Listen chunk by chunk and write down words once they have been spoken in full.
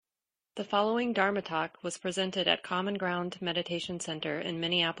The following Dharma talk was presented at Common Ground Meditation Center in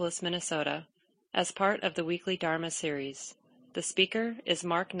Minneapolis, Minnesota, as part of the weekly Dharma series. The speaker is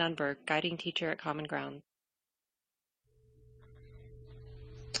Mark Nunberg, guiding teacher at Common Ground.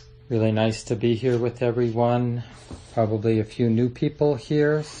 Really nice to be here with everyone. Probably a few new people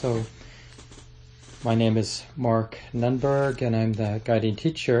here. So my name is Mark Nunberg, and I'm the guiding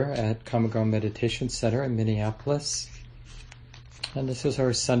teacher at Common Ground Meditation Center in Minneapolis. And this is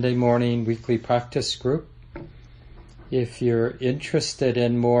our Sunday morning weekly practice group. If you're interested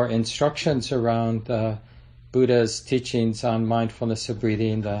in more instructions around the Buddha's teachings on mindfulness of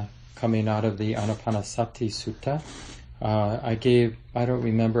breathing, the coming out of the Anapanasati Sutta, I gave, I don't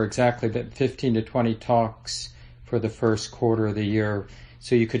remember exactly, but 15 to 20 talks for the first quarter of the year.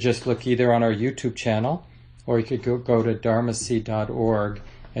 So you could just look either on our YouTube channel or you could go to dharmaseed.org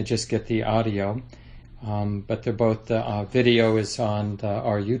and just get the audio. But they're both, the video is on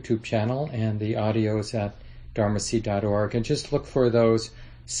our YouTube channel and the audio is at dharmaseed.org. And just look for those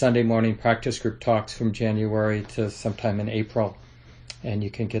Sunday morning practice group talks from January to sometime in April, and you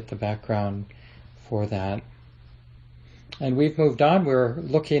can get the background for that. And we've moved on. We're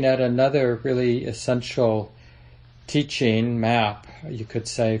looking at another really essential teaching map, you could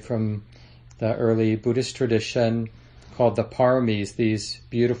say, from the early Buddhist tradition, called the Paramis, these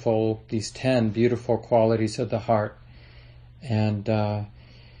 10 beautiful qualities of the heart. And,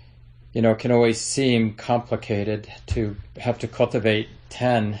 it can always seem complicated to have to cultivate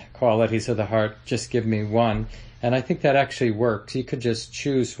 10 qualities of the heart. Just give me one. And I think that actually works. You could just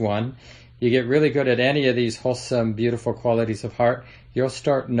choose one. You get really good at any of these wholesome, beautiful qualities of heart, you'll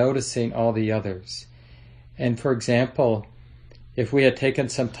start noticing all the others. And for example, if we had taken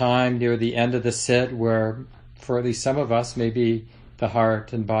some time near the end of the sit where, for at least some of us, maybe the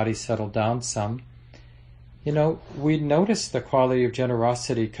heart and body settled down some, we notice the quality of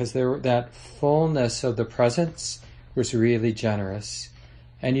generosity because that fullness of the presence was really generous.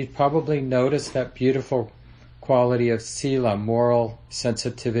 And you'd probably notice that beautiful quality of sila, moral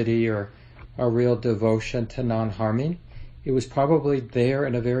sensitivity, or a real devotion to non-harming. It was probably there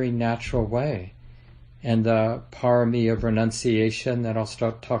in a very natural way. And the parami of renunciation that I'll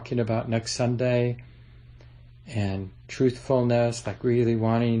start talking about next Sunday, and truthfulness, like really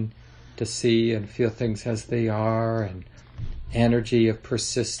wanting to see and feel things as they are, and energy of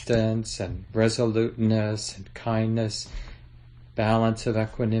persistence and resoluteness and kindness, balance of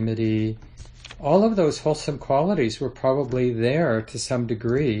equanimity. All of those wholesome qualities were probably there to some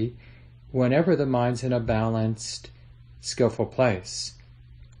degree whenever the mind's in a balanced, skillful place.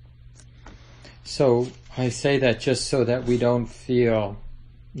 So I say that just so that we don't feel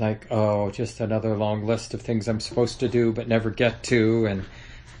like, just another long list of things I'm supposed to do but never get to, and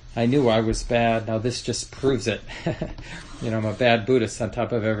I knew I was bad, now this just proves it. I'm a bad Buddhist on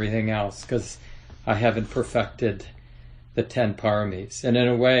top of everything else because I haven't perfected the 10 paramis. And in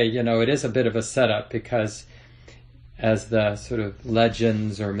a way, it is a bit of a setup because as the sort of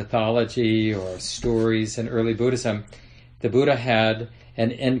legends or mythology or stories in early Buddhism, the Buddha had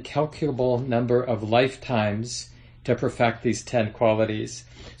an incalculable number of lifetimes to perfect these 10 qualities,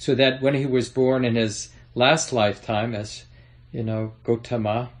 so that when he was born in his last lifetime as,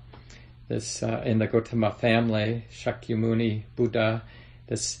 Gautama, in the Gautama family, Shakyamuni Buddha,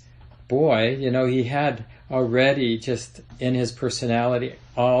 this boy, he had already just in his personality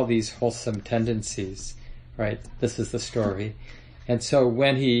all these wholesome tendencies, right? This is the story. And so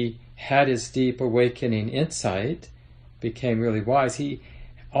when he had his deep awakening insight, became really wise, he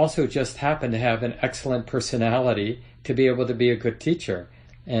also just happened to have an excellent personality to be able to be a good teacher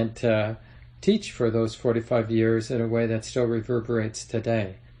and to teach for those 45 years in a way that still reverberates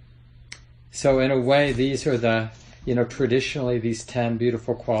today. So in a way, these are the, traditionally these 10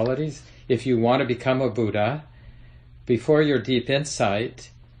 beautiful qualities. If you want to become a Buddha, before your deep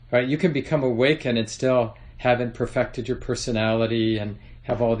insight, right, you can become awakened and still haven't perfected your personality and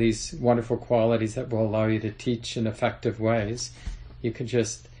have all these wonderful qualities that will allow you to teach in effective ways. You can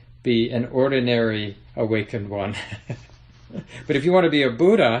just be an ordinary awakened one. But if you want to be a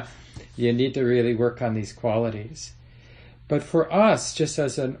Buddha, you need to really work on these qualities. But for us, just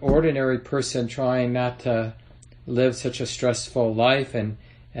as an ordinary person trying not to live such a stressful life and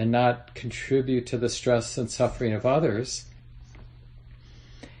not contribute to the stress and suffering of others,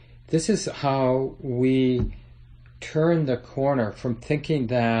 this is how we turn the corner from thinking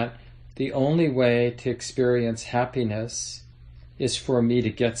that the only way to experience happiness is for me to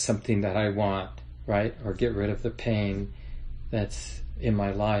get something that I want, right? Or get rid of the pain that's in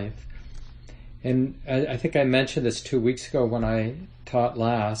my life. And I think I mentioned this 2 weeks ago when I taught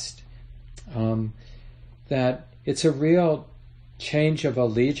last, that it's a real change of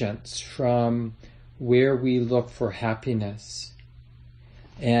allegiance from where we look for happiness.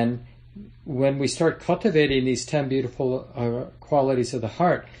 And when we start cultivating these 10 beautiful qualities of the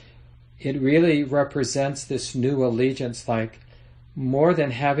heart, it really represents this new allegiance, like more than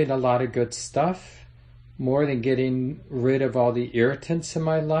having a lot of good stuff, more than getting rid of all the irritants in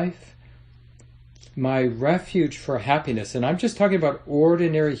my life, my refuge for happiness, and I'm just talking about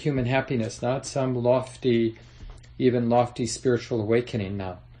ordinary human happiness, not some lofty spiritual awakening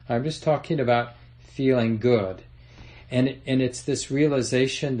now. I'm just talking about feeling good. And it's this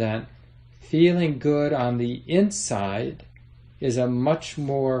realization that feeling good on the inside is a much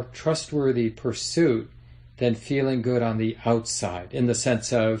more trustworthy pursuit than feeling good on the outside, in the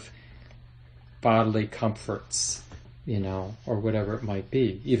sense of bodily comforts, or whatever it might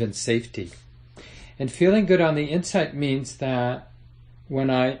be, even safety. And feeling good on the inside means that when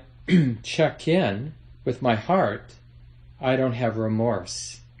I check in with my heart, I don't have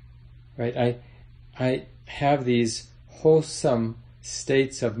remorse, right? I have these wholesome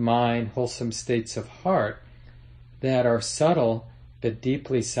states of mind, wholesome states of heart that are subtle but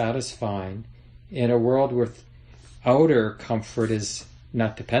deeply satisfying in a world where outer comfort is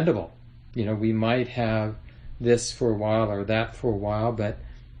not dependable. We might have this for a while or that for a while, but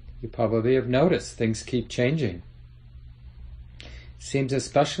you probably have noticed things keep changing. Seems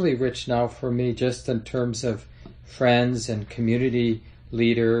especially rich now for me just in terms of friends and community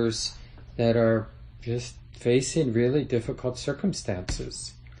leaders that are just facing really difficult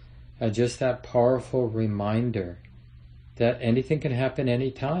circumstances. Just that powerful reminder that anything can happen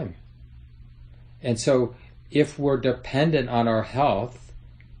anytime. And so if we're dependent on our health,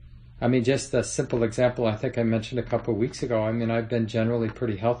 just a simple example I think I mentioned a couple of weeks ago. I've been generally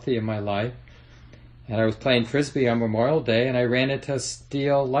pretty healthy in my life. And I was playing Frisbee on Memorial Day and I ran into a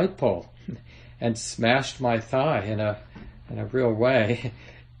steel light pole and smashed my thigh in a real way.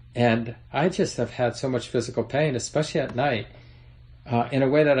 And I just have had so much physical pain, especially at night, in a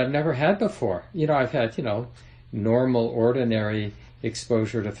way that I've never had before. I've had, normal, ordinary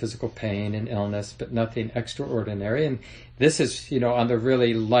exposure to physical pain and illness, but nothing extraordinary. And this is, on the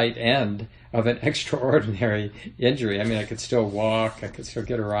really light end of an extraordinary injury. I could still walk, I could still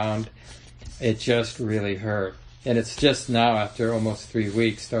get around. It just really hurt. And it's just now, after almost 3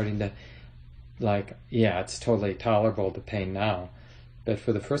 weeks, starting to, it's totally tolerable, the pain now. But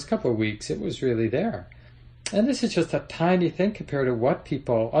for the first couple of weeks, it was really there. And this is just a tiny thing compared to what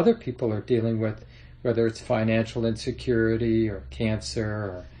other people are dealing with, whether it's financial insecurity or cancer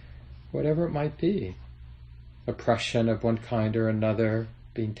or whatever it might be. Oppression of one kind or another,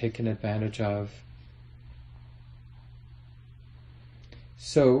 being taken advantage of.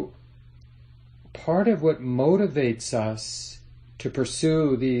 So part of what motivates us to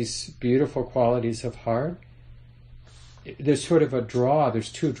pursue these beautiful qualities of heart, there's sort of a draw,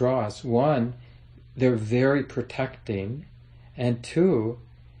 there's two draws. One, they're very protecting, and two,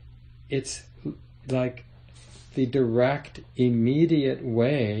 it's like the direct, immediate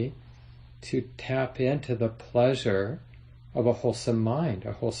way to tap into the pleasure of a wholesome mind,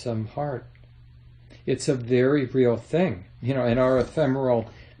 a wholesome heart. It's a very real thing. In our ephemeral,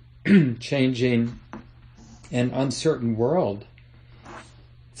 changing, and uncertain world,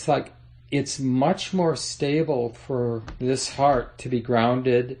 it's much more stable for this heart to be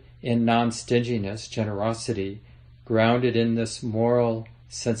grounded in non-stinginess, generosity, grounded in this moral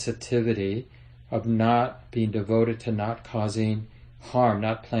sensitivity of not being devoted to not causing harm,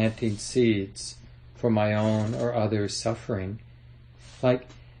 not planting seeds for my own or others' suffering.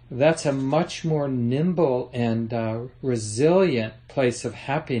 That's a much more nimble and resilient place of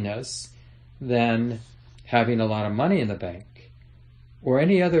happiness than having a lot of money in the bank, or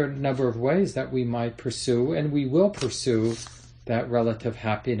any other number of ways that we might pursue, and we will pursue that relative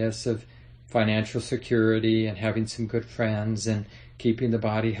happiness of financial security and having some good friends and keeping the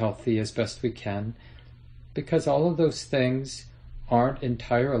body healthy as best we can, because all of those things aren't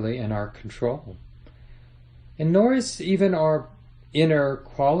entirely in our control. And nor is even our inner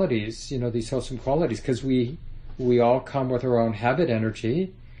qualities, these wholesome qualities, because we all come with our own habit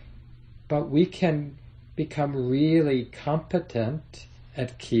energy, but we can become really competent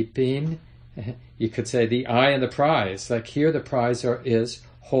at keeping, you could say, the eye on the prize. Here the prize is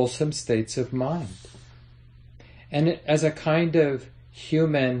wholesome states of mind. And as a kind of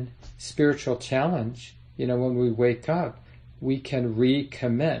human spiritual challenge, when we wake up, we can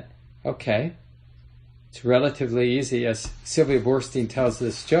recommit. Okay, it's relatively easy, as Sylvia Boorstein tells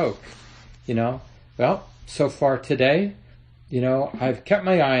this joke, well, so far today, I've kept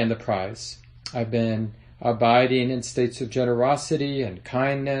my eye on the prize. I've been abiding in states of generosity and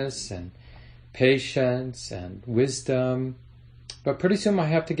kindness and patience and wisdom But pretty soon I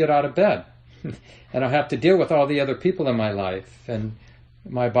have to get out of bed. And I'll have to deal with all the other people in my life and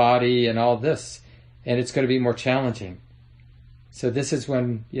my body and all this. And it's going to be more challenging. So this is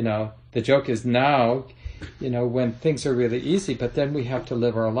when, the joke is now, when things are really easy, but then we have to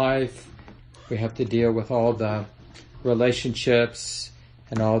live our life. We have to deal with all the relationships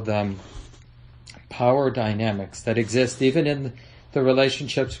and all the power dynamics that exist even in the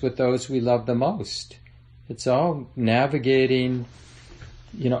relationships with those we love the most. It's all navigating,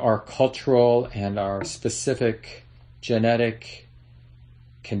 our cultural and our specific genetic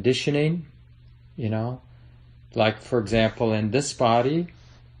conditioning, like, for example, in this body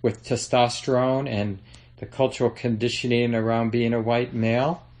with testosterone and the cultural conditioning around being a white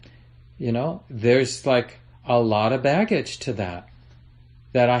male, there's like a lot of baggage to that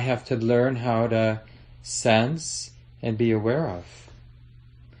I have to learn how to sense and be aware of.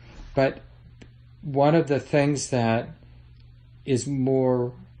 But one of the things that is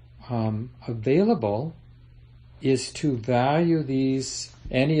more available is to value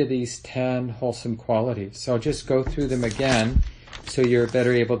any of these 10 wholesome qualities. So I'll just go through them again so you're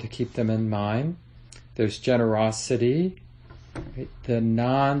better able to keep them in mind. There's generosity, right? The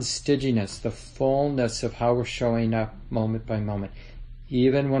non-stinginess, the fullness of how we're showing up moment by moment.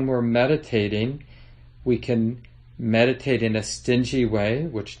 Even when we're meditating, we can meditate in a stingy way,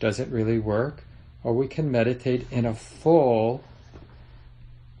 which doesn't really work, or we can meditate in a full,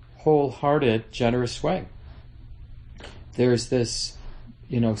 wholehearted, generous way. There's this,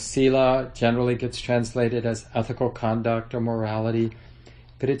 sila generally gets translated as ethical conduct or morality,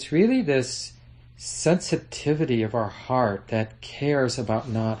 but it's really this sensitivity of our heart that cares about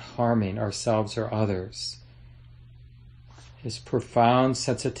not harming ourselves or others. This profound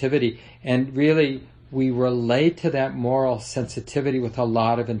sensitivity, and really we relate to that moral sensitivity with a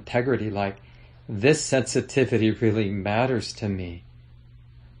lot of integrity, like, this sensitivity really matters to me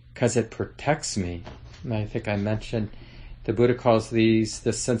because it protects me. And I think I mentioned the Buddha calls this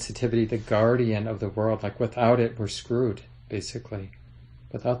sensitivity the guardian of the world. Like, without it, we're screwed, basically.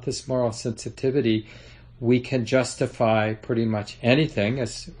 Without this moral sensitivity, we can justify pretty much anything,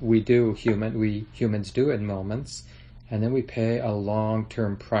 as we humans do in moments, and then we pay a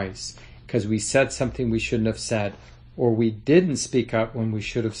long-term price because we said something we shouldn't have said, or we didn't speak up when we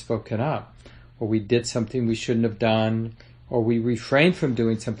should have spoken up, or we did something we shouldn't have done, or we refrained from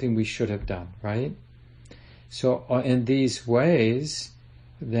doing something we should have done, right? So in these ways,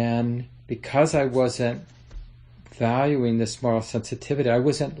 then, because I wasn't valuing this moral sensitivity, I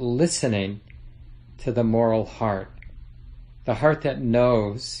wasn't listening to the moral heart, the heart that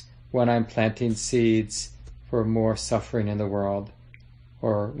knows when I'm planting seeds for more suffering in the world,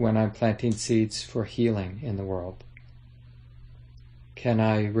 or when I'm planting seeds for healing in the world. Can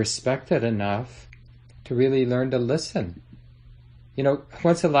I respect it enough to really learn to listen?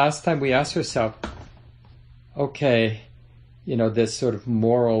 When's the last time we asked ourselves, okay, this sort of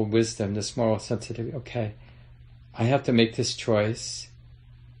moral wisdom, this moral sensitivity, okay, I have to make this choice.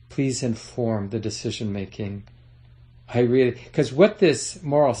 Please inform the decision making. Because what this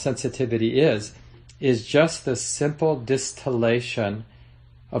moral sensitivity is just the simple distillation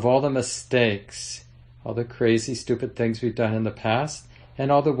of all the mistakes, all the crazy, stupid things we've done in the past,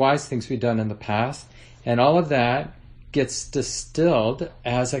 and all the wise things we've done in the past, and all of that gets distilled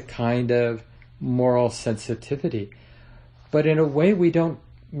as a kind of moral sensitivity. But in a way, we don't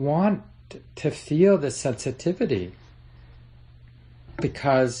want to feel the sensitivity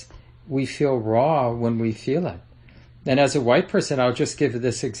because we feel raw when we feel it. And as a white person, I'll just give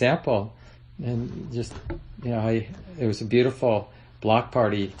this example. And just, there was a beautiful block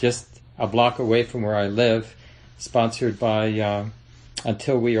party just a block away from where I live, sponsored by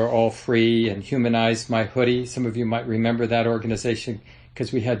Until We Are All Free and Humanize My Hoodie. Some of you might remember that organization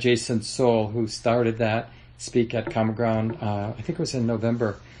because we had Jason Soul, who started that, speak at Common Ground, I think it was in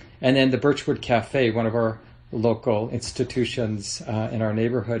November. And then the Birchwood Cafe, one of our local institutions in our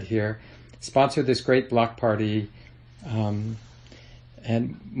neighborhood here, sponsored this great block party, and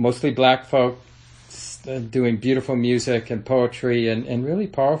mostly black folk doing beautiful music and poetry and really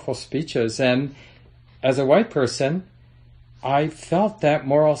powerful speeches. And as a white person, I felt that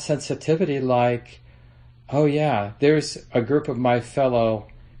moral sensitivity, like, oh yeah, there's a group of my fellow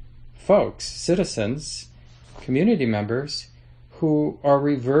folks, citizens, community members, who are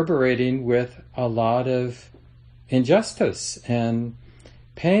reverberating with a lot of injustice and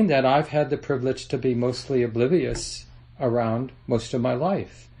pain that I've had the privilege to be mostly oblivious around most of my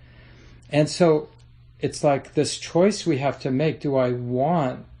life. And so it's like this choice we have to make. Do I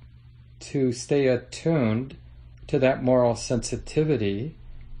want to stay attuned to that moral sensitivity,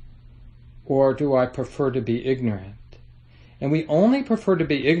 or do I prefer to be ignorant? And we only prefer to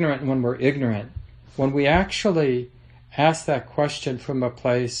be ignorant when we're ignorant. When we actually ask that question from a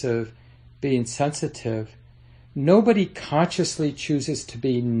place of being sensitive, nobody consciously chooses to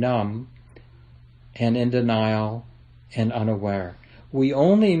be numb and in denial and unaware. We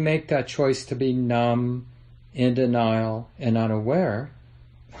only make that choice to be numb, in denial, and unaware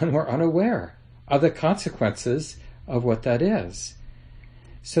when we're unaware of the consequences of what that is.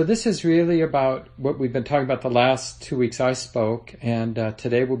 So this is really about what we've been talking about the last 2 weeks I spoke, and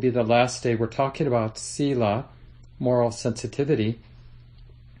today will be the last day. We're talking about sila, moral sensitivity.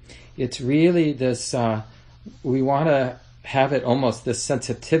 It's really this, we want to have it almost this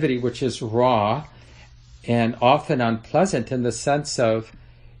sensitivity which is raw and often unpleasant in the sense of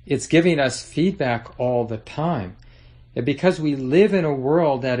it's giving us feedback all the time. And because we live in a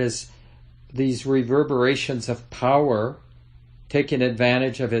world that is these reverberations of power, taking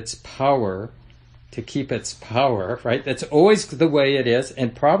advantage of its power to keep its power, right? That's always the way it is,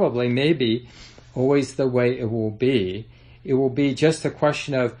 and probably maybe always the way it will be. It will be just a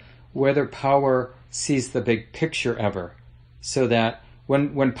question of whether power sees the big picture ever. So that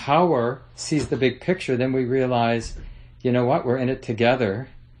when power sees the big picture, then we realize, you know what, we're in it together.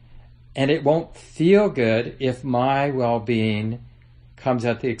 And it won't feel good if my well-being comes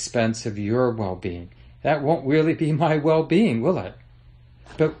at the expense of your well-being. That won't really be my well-being, will it?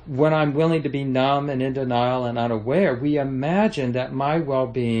 But when I'm willing to be numb and in denial and unaware, we imagine that my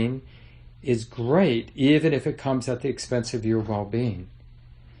well-being is great, even if it comes at the expense of your well-being.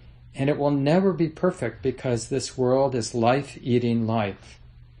 And it will never be perfect because this world is life eating life,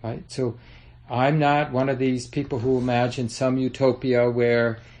 right? So I'm not one of these people who imagine some utopia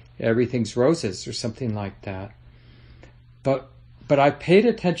where everything's roses or something like that. But I paid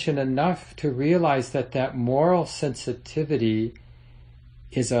attention enough to realize that moral sensitivity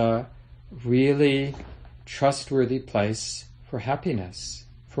is a really trustworthy place for happiness,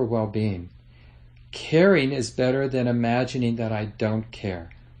 for well-being. Caring is better than imagining that I don't care,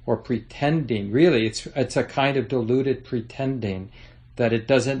 or pretending. Really, it's a kind of diluted pretending that it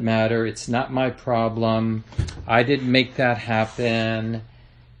doesn't matter, it's not my problem, I didn't make that happen,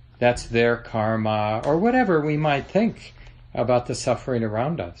 that's their karma, or whatever we might think about the suffering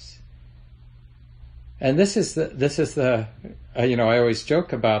around us. And this is the I always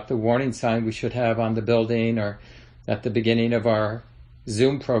joke about the warning sign we should have on the building or at the beginning of our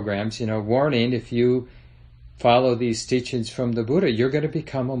Zoom programs, warning, if you follow these teachings from the Buddha, you're going to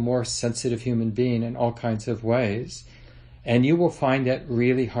become a more sensitive human being in all kinds of ways. And you will find it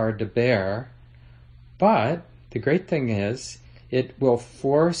really hard to bear. But the great thing is, it will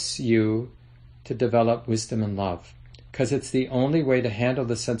force you to develop wisdom and love. Because it's the only way to handle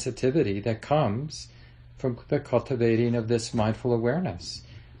the sensitivity that comes from the cultivating of this mindful awareness.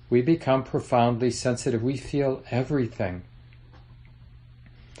 We become profoundly sensitive. We feel everything.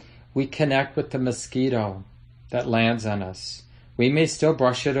 We connect with the mosquito that lands on us. We may still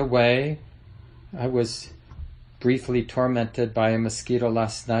brush it away. I was briefly tormented by a mosquito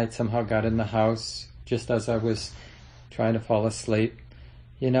last night, somehow got in the house just as I was trying to fall asleep.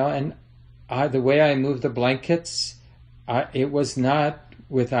 And the way I moved the blankets, it was not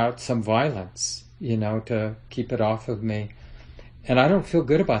without some violence, to keep it off of me. And I don't feel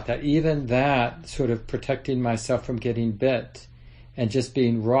good about that. Even that sort of protecting myself from getting bit and just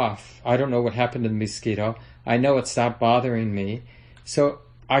being rough. I don't know what happened to the mosquito. I know it stopped bothering me. So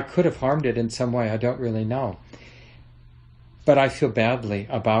I could have harmed it in some way. I don't really know. But I feel badly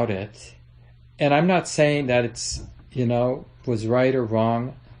about it. And I'm not saying that it's, was right or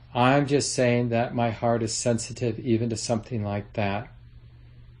wrong. I'm just saying that my heart is sensitive even to something like that.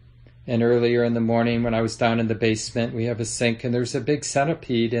 And earlier in the morning when I was down in the basement, we have a sink and there's a big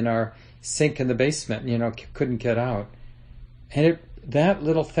centipede in our sink in the basement, couldn't get out. And that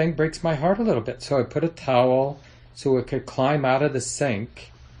little thing breaks my heart a little bit. So I put a towel so it could climb out of the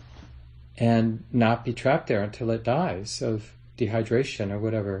sink and not be trapped there until it dies of dehydration or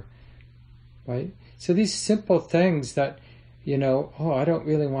whatever. Right? So these simple things that, I don't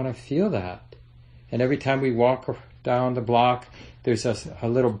really want to feel that. And every time we walk down the block, there's a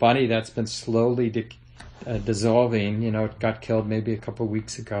little bunny that's been slowly dissolving. It got killed maybe a couple of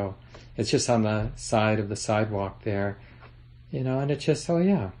weeks ago. It's just on the side of the sidewalk there. And it's just,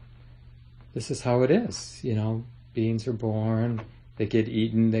 this is how it is. Beings are born, they get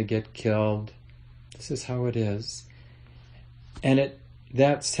eaten, they get killed. This is how it is. And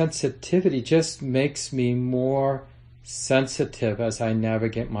that sensitivity just makes me more sensitive as I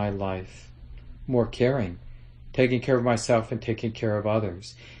navigate my life, more caring, taking care of myself and taking care of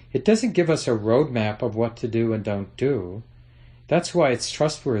others. It doesn't give us a roadmap of what to do and don't do. That's why it's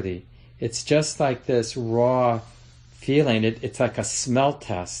trustworthy. It's just like this raw feeling. It's like a smell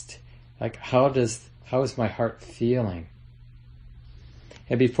test. Like how is my heart feeling?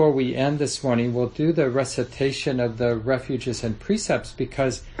 And before we end this morning, we'll do the recitation of the refuges and precepts,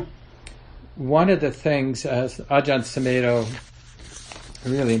 because one of the things, as Ajahn Sumedho, a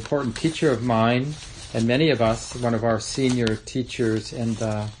really important teacher of mine, and many of us, one of our senior teachers in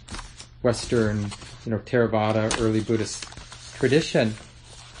the Western, Theravada, early Buddhist tradition.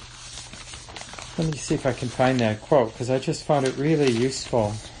 Let me see if I can find that quote, because I just found it really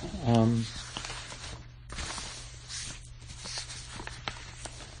useful.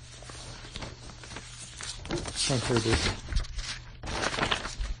 Here it is.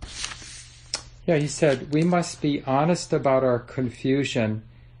 Yeah, he said, we must be honest about our confusion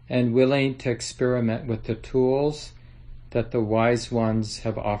and willing to experiment with the tools that the wise ones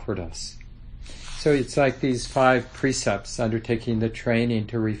have offered us. So it's like these 5 precepts: undertaking the training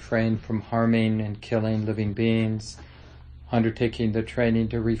to refrain from harming and killing living beings, undertaking the training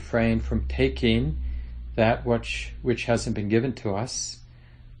to refrain from taking that which hasn't been given to us,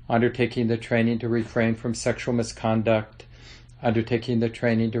 undertaking the training to refrain from sexual misconduct, undertaking the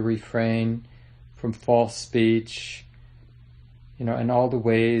training to refrain from false speech, and all the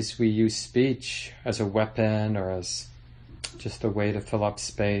ways we use speech as a weapon or as just a way to fill up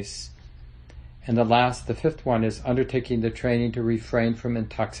space. And the 5th one is undertaking the training to refrain from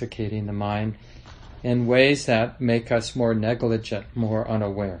intoxicating the mind in ways that make us more negligent, more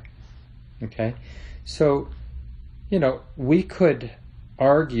unaware. Okay? So, we could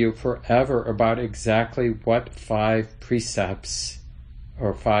argue forever about exactly what 5 precepts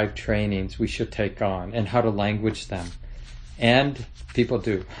or 5 trainings we should take on and how to language them. And people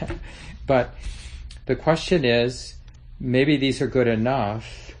do. But the question is, maybe these are good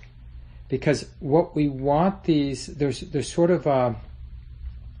enough, because what we want there's sort of a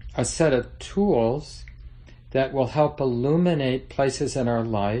set of tools that will help illuminate places in our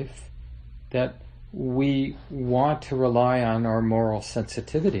life that we want to rely on our moral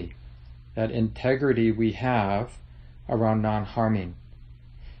sensitivity, that integrity we have around non-harming.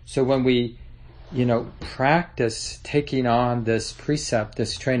 So when we, practice taking on this precept,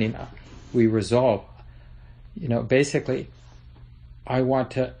 this training, we resolve, basically, I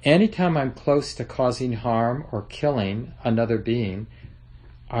want to, anytime I'm close to causing harm or killing another being,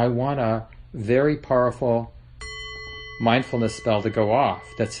 I want a very powerful mindfulness bell to go off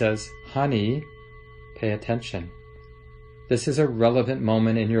that says, honey, pay attention. This is a relevant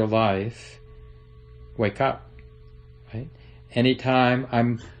moment in your life. Wake up, right?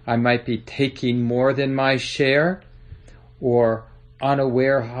 Anytime I might be taking more than my share, or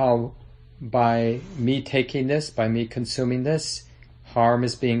unaware how by me taking this, by me consuming this, harm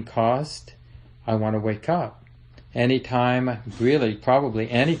is being caused, I want to wake up. Anytime, really, probably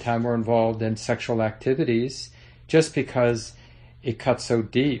anytime we're involved in sexual activities, just because it cuts so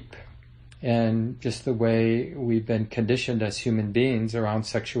deep, and just the way we've been conditioned as human beings around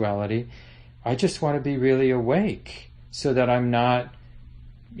sexuality, I just want to be really awake so that I'm not,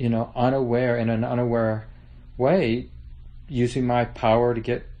 unaware, in an unaware way, using my power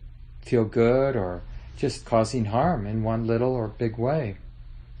to feel good or just causing harm in one little or big way,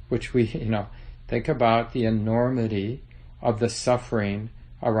 which we, think about the enormity of the suffering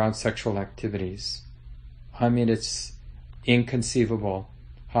around sexual activities. I mean, it's inconceivable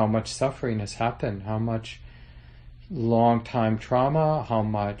how much suffering has happened, how much long-time trauma, how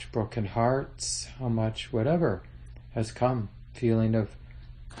much broken hearts, how much whatever has come, feeling of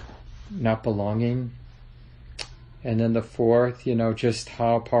not belonging. And then the 4th, just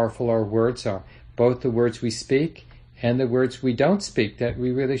how powerful our words are, both the words we speak and the words we don't speak that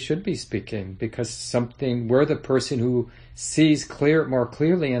we really should be speaking, because we're the person who sees more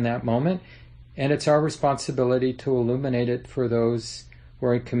clearly in that moment, and it's our responsibility to illuminate it for those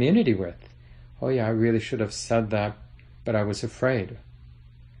we're in community with. Oh yeah, I really should have said that, but I was afraid.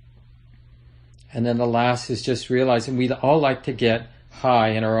 And then the last is just realizing we all like to get high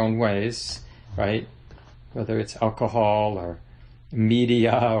in our own ways, right? Whether it's alcohol or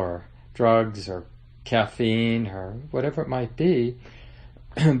media or drugs or caffeine or whatever it might be.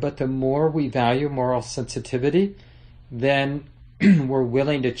 But the more we value moral sensitivity, then we're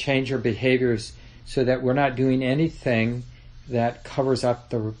willing to change our behaviors so that we're not doing anything that covers up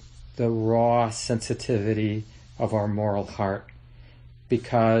the raw sensitivity of our moral heart,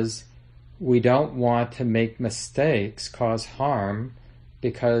 because we don't want to make mistakes, cause harm,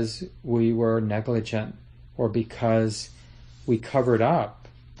 because we were negligent or because we covered up,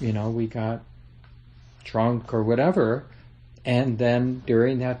 we got drunk or whatever, and then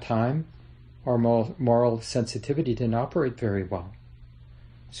during that time our moral sensitivity didn't operate very well.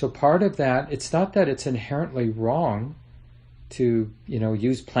 So part of that, it's not that it's inherently wrong to,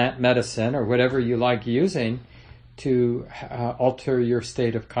 use plant medicine or whatever you like using to alter your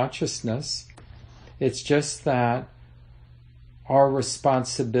state of consciousness. It's just that our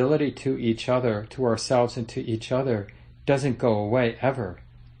responsibility to each other, to ourselves and to each other, doesn't go away ever.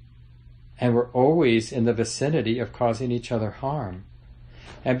 And we're always in the vicinity of causing each other harm.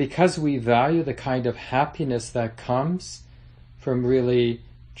 And because we value the kind of happiness that comes from really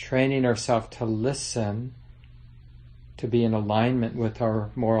training ourselves to listen, to be in alignment with our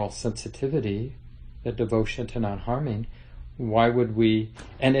moral sensitivity, the devotion to non-harming, why would we,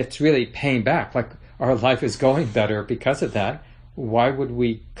 and it's really paying back, like our life is going better because of that, why would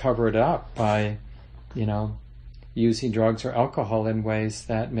we cover it up by, using drugs or alcohol in ways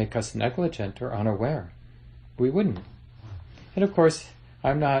that make us negligent or unaware? We wouldn't. And of course,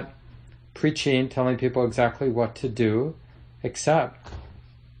 I'm not preaching, telling people exactly what to do, except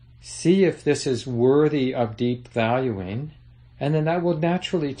see if this is worthy of deep valuing, and then that will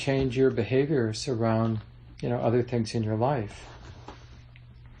naturally change your behaviors around, other things in your life.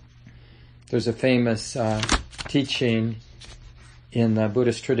 There's a famous teaching in the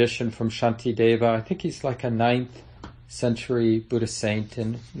Buddhist tradition from Shantideva. I think he's like a 9th century Buddhist saint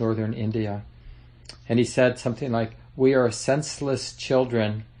in northern India. And he said something like, "We are senseless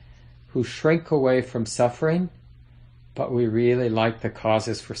children who shrink away from suffering, but we really like the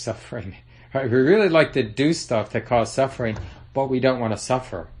causes for suffering." Right? We really like to do stuff that cause suffering, but we don't want to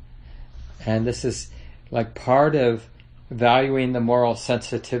suffer. And this is like part of valuing the moral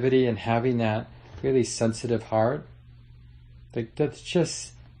sensitivity and having that really sensitive heart that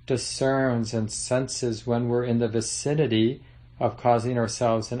just discerns and senses when we're in the vicinity of causing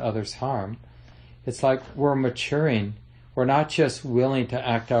ourselves and others harm. It's like we're maturing. We're not just willing to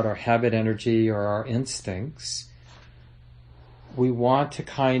act out our habit energy or our instincts. We want to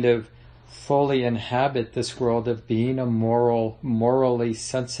kind of fully inhabit this world of being a morally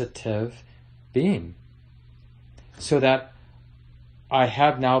sensitive being. So that I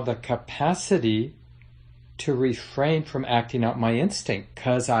have now the capacity to refrain from acting out my instinct,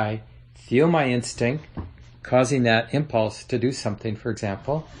 because I feel my instinct causing that impulse to do something, for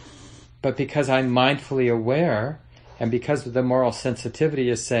example. But because I'm mindfully aware, and because the moral sensitivity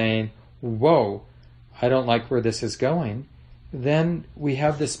is saying, whoa, I don't like where this is going, then we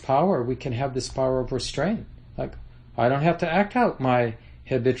have this power. We can have this power of restraint. Like, I don't have to act out my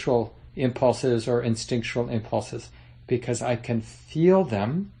habitual impulses or instinctual impulses, because I can feel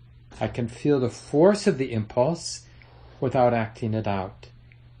them. I can feel the force of the impulse without acting it out.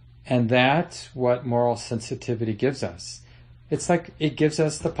 And that's what moral sensitivity gives us. It's like it gives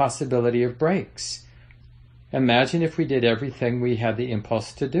us the possibility of breaks. Imagine if we did everything we had the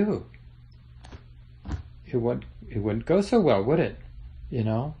impulse to do. It wouldn't go so well, would it?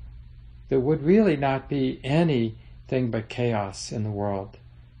 There would really not be anything but chaos in the world.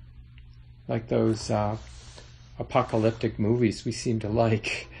 Like those apocalyptic movies we seem to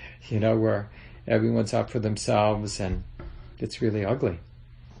like, where everyone's out for themselves and it's really ugly.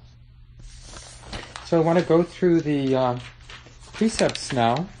 So I want to go through the precepts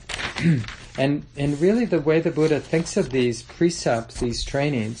now. And really the way the Buddha thinks of these precepts, these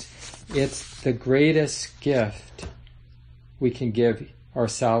trainings, it's the greatest gift we can give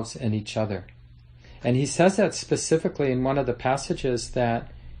ourselves and each other. And he says that specifically in one of the passages,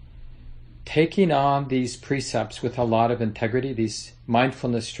 that taking on these precepts with a lot of integrity, these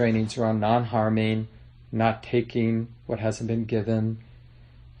mindfulness trainings around non-harming, not taking what hasn't been given,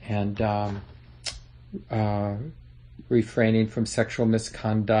 and refraining from sexual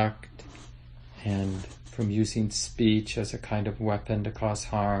misconduct, and from using speech as a kind of weapon to cause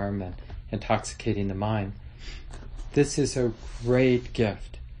harm and intoxicating the mind. This is a great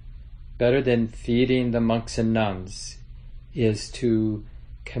gift. Better than feeding the monks and nuns is to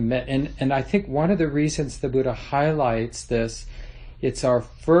commit. And I think one of the reasons the Buddha highlights this, it's our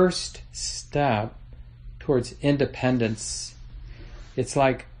first step towards independence. It's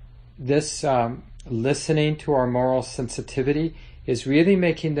like this listening to our moral sensitivity is really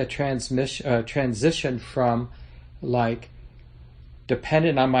making the transition from like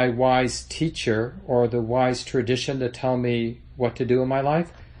dependent on my wise teacher or the wise tradition to tell me what to do in my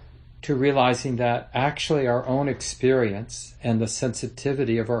life, to realizing that actually our own experience and the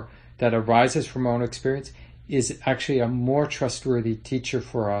sensitivity that arises from our own experience is actually a more trustworthy teacher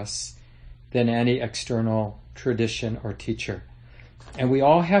for us than any external tradition or teacher. And we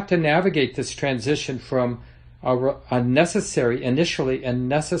all have to navigate this transition from initially a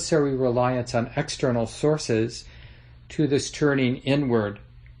necessary reliance on external sources to this turning inward,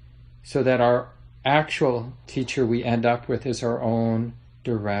 so that our actual teacher we end up with is our own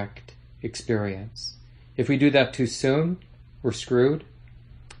direct experience. If we do that too soon, we're screwed.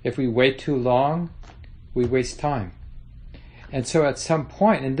 If we wait too long, we waste time. And so at some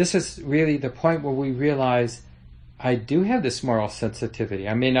point, and this is really the point where we realize, I do have this moral sensitivity.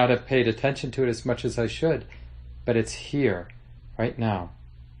 I may not have paid attention to it as much as I should, but it's here, right now.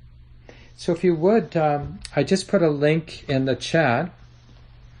 So if you would, I just put a link in the chat,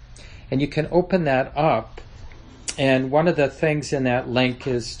 and you can open that up. And one of the things in that link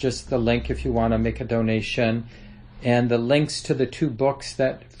is just the link if you want to make a donation, and the links to the 2 books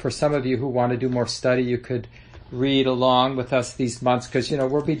that for some of you who want to do more study, you could read along with us these months, because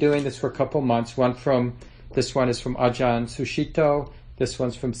we'll be doing this for a couple months. This one is from Ajahn Sushito. This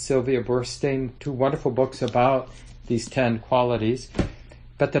one's from Sylvia Burstein. 2 wonderful books about these 10 qualities.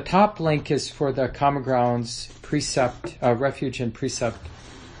 But the top link is for the Common Grounds precept, refuge and precept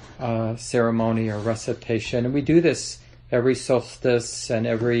ceremony or recitation. And we do this every solstice and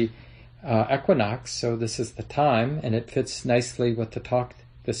every equinox, so this is the time, and it fits nicely with the talk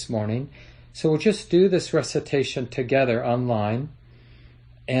this morning. So we'll just do this recitation together online.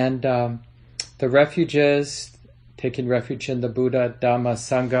 And the refuges, taking refuge in the Buddha, Dhamma,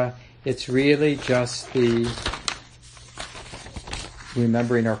 Sangha, it's really just the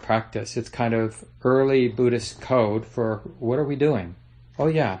remembering our practice. It's kind of early Buddhist code for what are we doing? Oh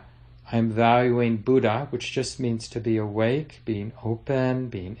yeah, I'm valuing Buddha, which just means to be awake, being open,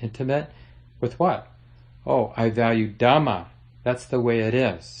 being intimate. With what? Oh, I value Dhamma. That's the way it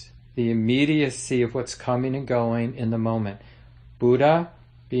is. The immediacy of what's coming and going in the moment. Buddha,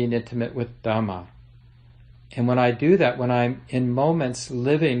 being intimate with Dhamma. And when I do that, when I'm in moments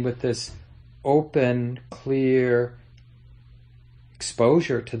living with this open, clear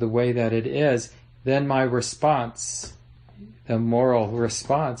exposure to the way that it is, then my response, the moral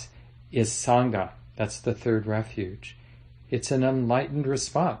response, is Sangha. That's the 3rd refuge. It's an enlightened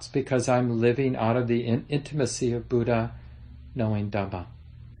response because I'm living out of the intimacy of Buddha, knowing Dhamma.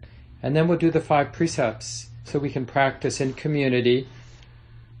 And then we'll do the 5 precepts so we can practice in community,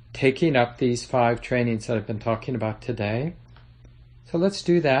 taking up these 5 trainings that I've been talking about today. So let's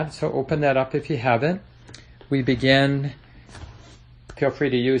do that. So open that up if you haven't. We begin, feel free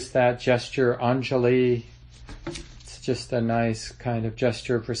to use that gesture, Anjali. It's just a nice kind of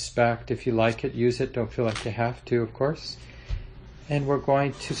gesture of respect. If you like it, use it. Don't feel like you have to, of course. And we're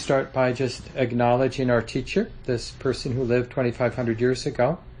going to start by just acknowledging our teacher, this person who lived 2,500 years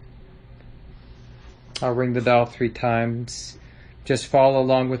ago. I'll ring the bell 3 times. Just follow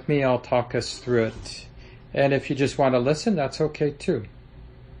along with me. I'll talk us through it. And if you just want to listen, that's okay too.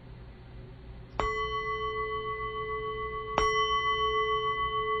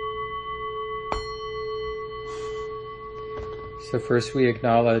 So first we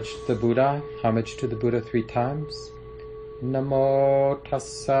acknowledge the Buddha, homage to the Buddha 3 times. Namo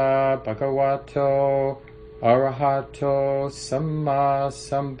tassa bhagavato arahato samma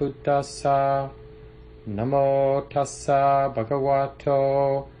sambuddhassa. Namo tassa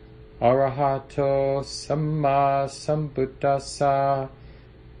bhagavato arahato samma sambuddhassa.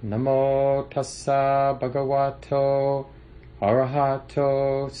 Namo tassa bhagavato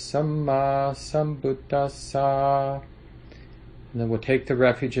arahato samma sambuddhassa. And then we'll take the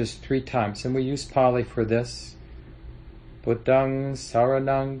refuges 3 times, and we use Pali for this. Buddhang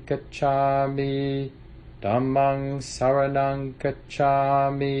saranang gacchami, Dhammang saranang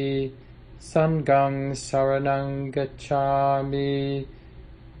gacchami, Sanghang saranang gacchami,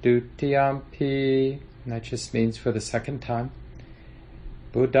 Dutiyampi, and that just means for the 2nd time.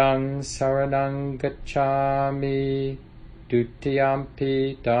 Buddhang saranang gacchami,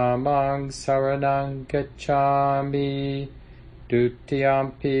 Dutiyampi, Dhammang saranang gacchami,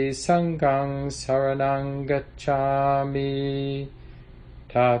 Dutiyampi sanghang saranang gacchami,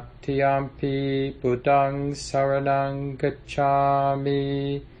 Tatiyampi buddhang saranang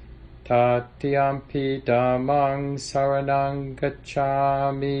gacchami, Tatiyampi dhammang saranang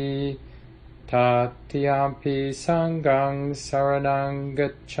gacchami, Tatiyampi sanghang saranang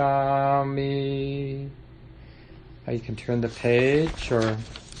gacchami. Now you can turn the page or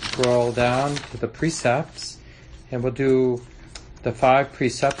scroll down to the precepts, and we'll do the 5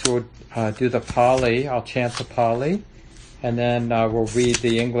 precepts. We'll do the Pali. I'll chant the Pali, and then we'll read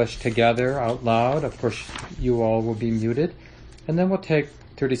the English together out loud. Of course, you all will be muted. And then we'll take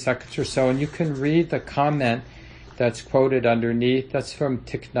 30 seconds or so, and you can read the comment that's quoted underneath. That's from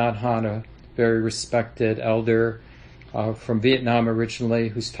Thich Nhat Hanh, a very respected elder from Vietnam originally,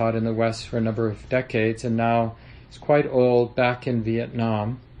 who's taught in the West for a number of decades, and now is quite old back in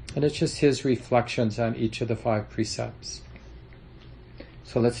Vietnam. And it's just his reflections on each of the 5 precepts.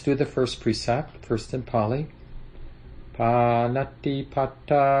 So let's do the first precept, first in Pali.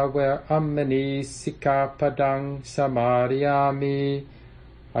 Panatipata where amani sikapadang samadhyami.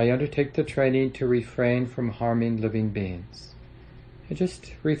 I undertake the training to refrain from harming living beings. And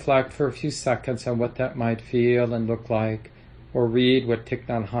just reflect for a few seconds on what that might feel and look like, or read what Thich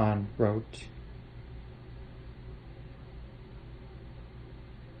Nhat Hanh wrote.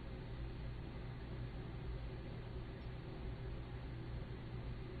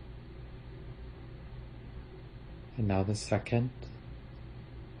 And now the second.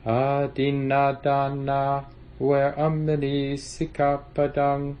 Adinadana where amani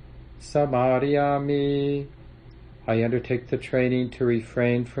sikapadang samadhyami. I undertake the training to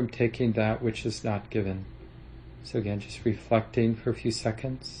refrain from taking that which is not given. So again, just reflecting for a few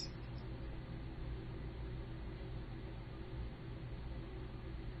seconds.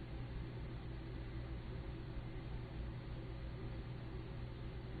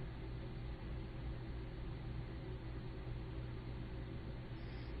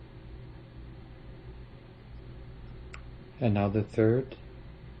 And now the third.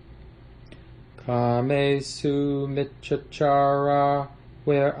 Kamesu michachara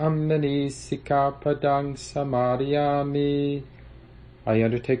where amani sikapadang samadhyami. I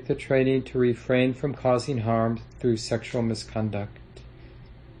undertake the training to refrain from causing harm through sexual misconduct.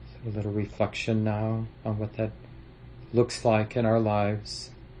 So a little reflection now on what that looks like in our lives.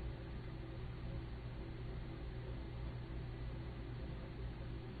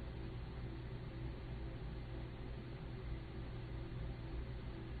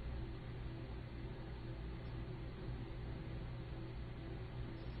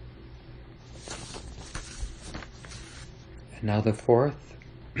 And now the fourth.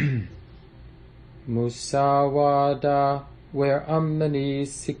 Musawada where amani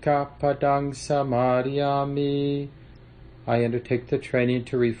sikapadang samadhyami. I undertake the training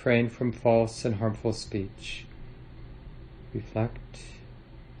to refrain from false and harmful speech. Reflect.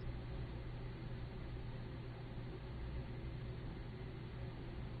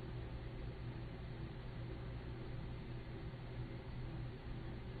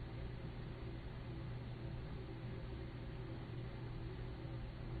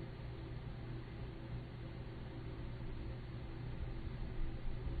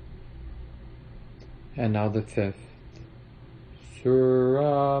 And now the fifth.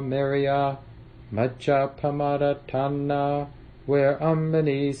 Sura Meriya Majja Pamadatana where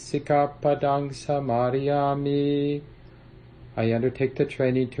amani sikapadang samadhyami. I undertake the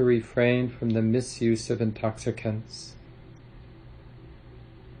training to refrain from the misuse of intoxicants.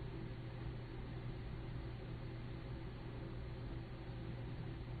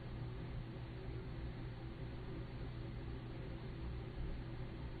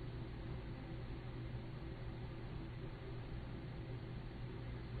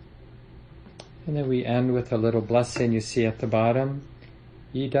 And then we end with a little blessing you see at the bottom.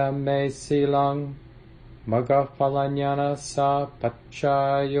 Idam me silang magafalanyana sa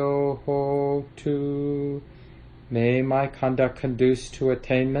pachayo hotu. May my conduct conduce to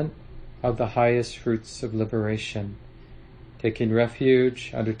attainment of the highest fruits of liberation. Taking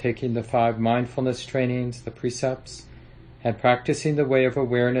refuge, undertaking the 5 mindfulness trainings, the precepts, and practicing the way of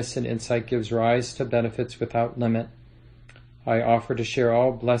awareness and insight gives rise to benefits without limit. I offer to share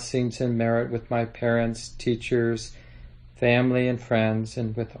all blessings and merit with my parents, teachers, family and friends,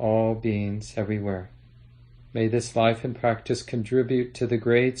 and with all beings everywhere. May this life and practice contribute to the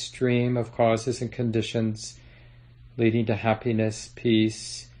great stream of causes and conditions leading to happiness,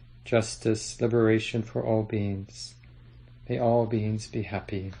 peace, justice, liberation for all beings. May all beings be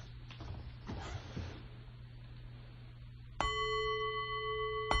happy.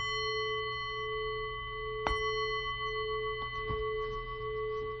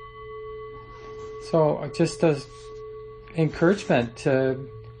 So just an encouragement to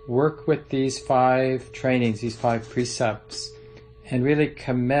work with these 5 trainings, these 5 precepts, and really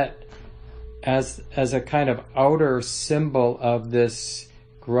commit as a kind of outer symbol of this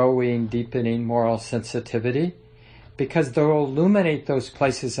growing, deepening moral sensitivity, because they'll illuminate those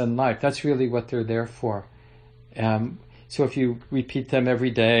places in life. That's really what they're there for. So if you repeat them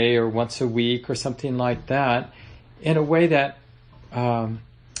every day or once a week or something like that, in a way that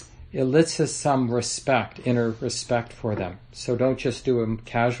elicits some respect, inner respect for them. So don't just do them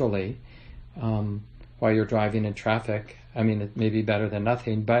casually while you're driving in traffic. I mean, it may be better than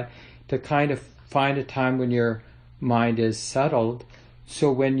nothing, but to kind of find a time when your mind is settled,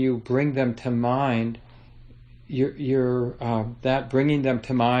 so when you bring them to mind, you're that bringing them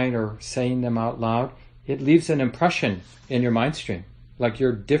to mind or saying them out loud, it leaves an impression in your mind stream. Like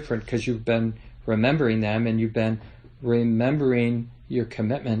you're different because you've been remembering them and you've been remembering your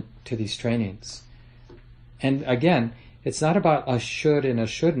commitment to these trainings. And again, It's not about a should and a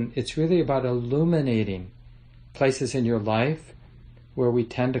shouldn't. It's really about illuminating places in your life where we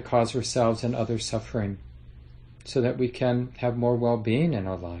tend to cause ourselves and others suffering so that we can have more well-being in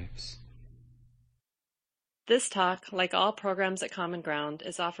our lives. This talk, like all programs at Common Ground,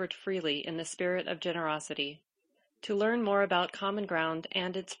 is offered freely in the spirit of generosity. To learn more about Common Ground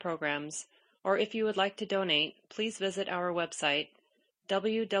and its programs, or if you would like to donate, please visit our website,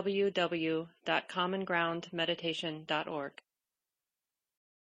 www.commongroundmeditation.org.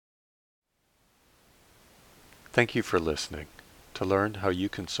 Thank you for listening. To learn how you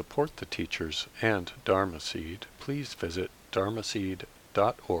can support the teachers and Dharma Seed, please visit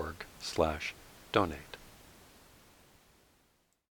dharmaseed.org/donate.